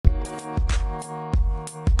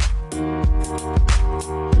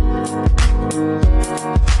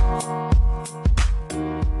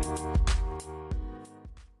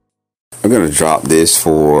to drop this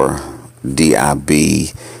for DIB,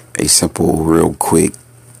 a simple, real quick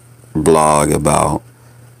blog about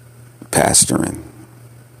pastoring.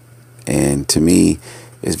 And to me,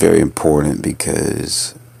 it's very important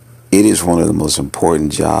because it is one of the most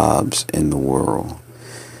important jobs in the world.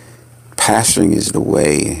 Pastoring is the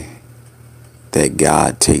way that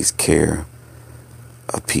God takes care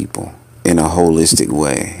of people in a holistic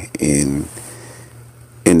way, in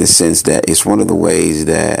the sense that it's one of the ways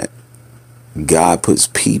that God puts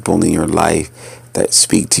people in your life that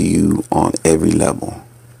speak to you on every level,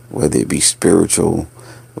 whether it be spiritual,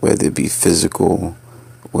 whether it be physical,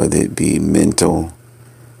 whether it be mental,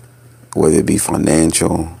 whether it be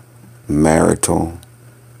financial, marital,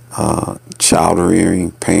 child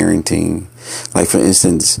rearing, parenting. Like, for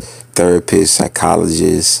instance, therapists,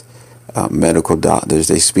 psychologists, medical doctors,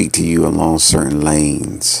 they speak to you along certain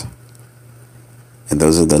lanes. And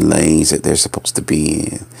those are the lanes that they're supposed to be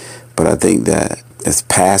in. But I think that as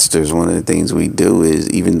pastors, one of the things we do is,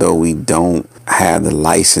 even though we don't have the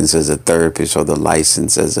license as a therapist or the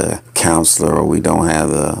license as a counselor, or we don't have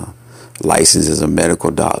the license as a medical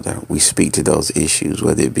doctor, we speak to those issues,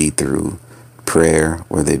 whether it be through prayer,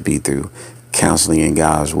 whether it be through counseling in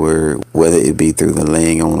God's word, whether it be through the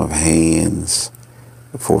laying on of hands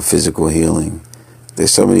for physical healing.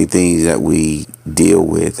 There's so many things that we deal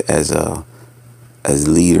with as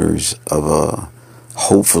leaders of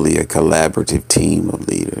hopefully a collaborative team of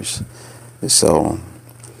leaders. So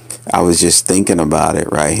I was just thinking about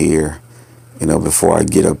it right here, before I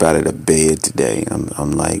get up out of the bed today.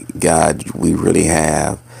 I'm like, God, we really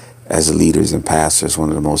have, as leaders and pastors, one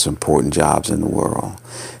of the most important jobs in the world.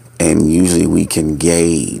 And usually we can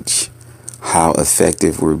gauge how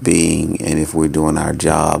effective we're being and if we're doing our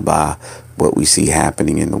job by what we see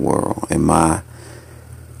happening in the world. And I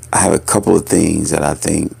have a couple of things that I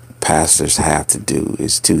think pastors have to do.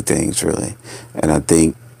 It's two things, really. And I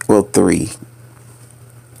think, three.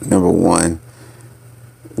 Number one,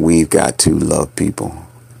 we've got to love people.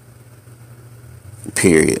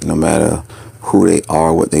 Period. No matter who they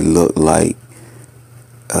are, what they look like,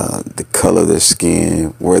 the color of their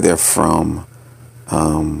skin, where they're from.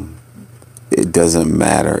 It doesn't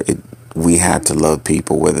matter. We have to love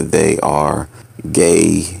people, whether they are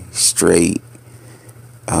gay, straight,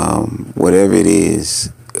 whatever it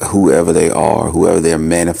is, whoever they are, whoever they're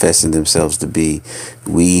manifesting themselves to be.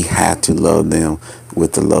 We have to love them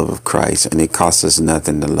with the love of Christ. And it costs us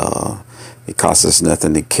nothing to love. It costs us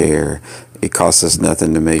nothing to care. It costs us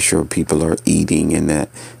nothing to make sure people are eating and that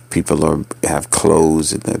people have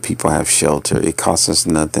clothes and that people have shelter. It costs us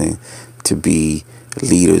nothing to be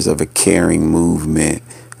leaders of a caring movement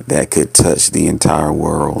that could touch the entire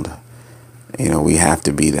world. We have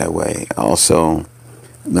to be that way. Also,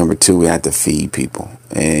 number two, we have to feed people.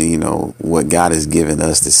 And, what God has given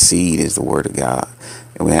us, the seed, is the word of God.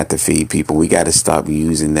 And we have to feed people. We got to stop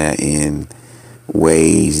using that in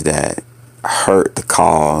ways that hurt the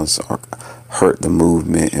cause or hurt the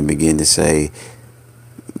movement and begin to say,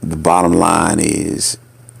 the bottom line is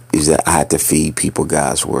that I have to feed people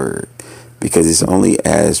God's word. Because it's only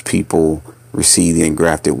as people receive the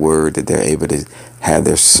engrafted word that they're able to have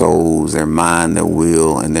their souls, their mind, their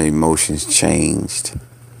will, and their emotions changed.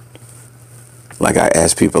 Like, I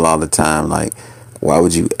ask people all the time, like, why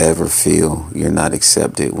would you ever feel you're not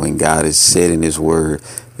accepted when God has said in his word,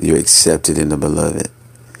 you're accepted in the beloved?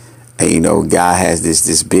 And God has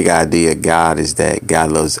this big idea. God is that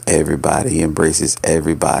God loves everybody. He embraces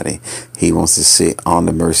everybody. He wants to sit on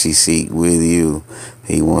the mercy seat with you.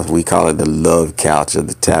 We call it the love couch of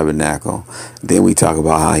the tabernacle. Then we talk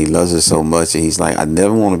about how he loves us so much, and he's like, I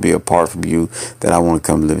never want to be apart from you, that I want to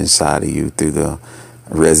come live inside of you through the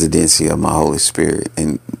residency of my Holy Spirit.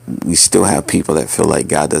 And we still have people that feel like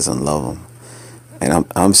God doesn't love them. And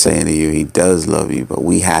I'm saying to you, he does love you, but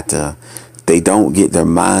they don't get their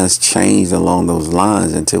minds changed along those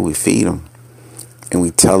lines until we feed them and we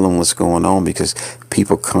tell them what's going on, because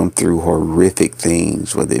people come through horrific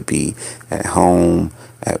things, whether it be at home,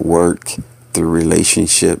 at work, through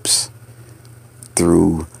relationships,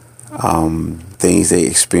 through things they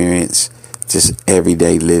experience, just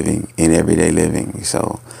everyday living.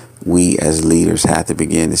 So we as leaders have to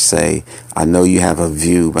begin to say, I know you have a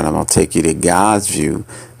view, but I'm going to take you to God's view,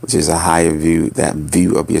 which is a higher view, that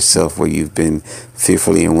view of yourself where you've been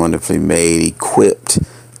fearfully and wonderfully made, equipped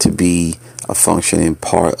to be a functioning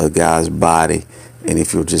part of God's body. And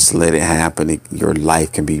if you'll just let it happen, your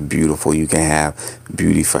life can be beautiful. You can have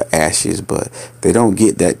beauty for ashes. But they don't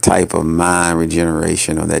get that type of mind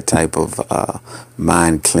regeneration or that type of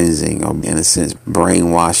mind cleansing, or, in a sense,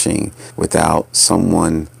 brainwashing, without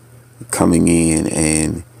someone coming in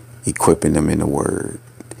and equipping them in the word.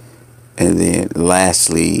 And then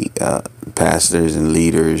lastly, pastors and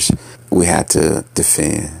leaders, we have to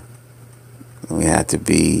defend. We have to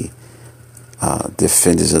be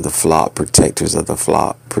defenders of the flock, protectors of the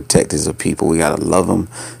flock, protectors of people. We got to love them.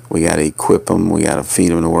 We got to equip them. We got to feed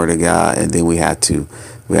them the word of God. And then we have to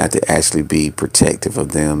actually be protective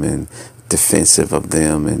of them and defensive of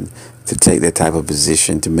them, and to take that type of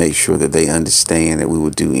position to make sure that they understand that we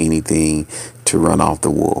would do anything to run off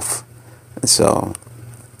the wolf. And so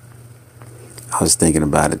I was thinking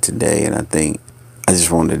about it today, and I just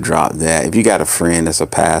wanted to drop that. If you got a friend that's a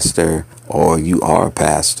pastor, or you are a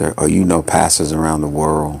pastor, or you know pastors around the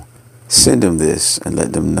world, send them this and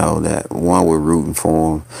let them know that, one, we're rooting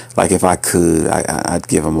for them. Like, if I could, I'd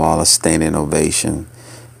give them all a standing ovation,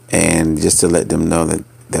 and just to let them know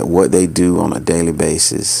that what they do on a daily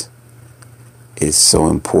basis is so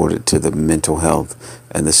important to the mental health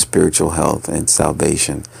and the spiritual health and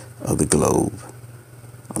salvation of the globe.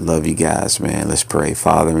 I love you guys, man. Let's pray.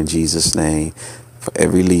 Father, in Jesus' name, for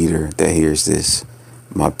every leader that hears this,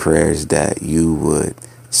 my prayer is that you would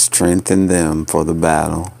strengthen them for the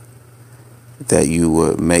battle, that you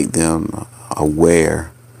would make them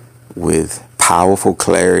aware with powerful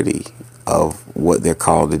clarity of what they're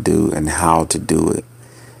called to do and how to do it.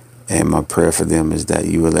 And my prayer for them is that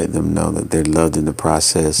you will let them know that they're loved in the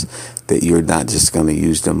process, that you're not just going to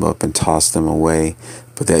use them up and toss them away,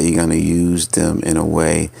 but that you're going to use them in a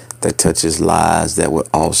way that touches lives, that will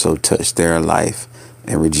also touch their life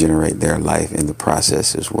and regenerate their life in the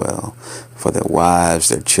process as well. For their wives,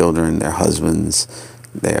 their children, their husbands,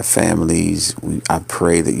 their families, I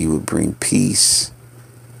pray that you would bring peace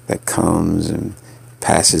that comes and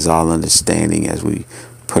passes all understanding as we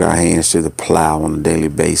put our hands to the plow on a daily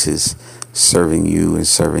basis, serving you and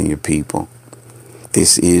serving your people.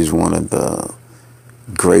 This is one of the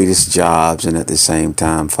greatest jobs, and at the same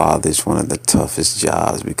time, Father, it's one of the toughest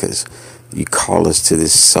jobs, because you call us to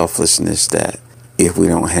this selflessness that if we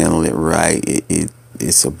don't handle it right,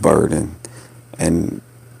 it's a burden. And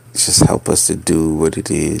just help us to do what it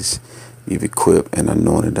is you've equipped and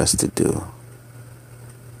anointed us to do.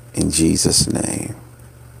 In Jesus' name,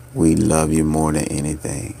 we love you more than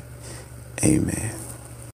anything. Amen.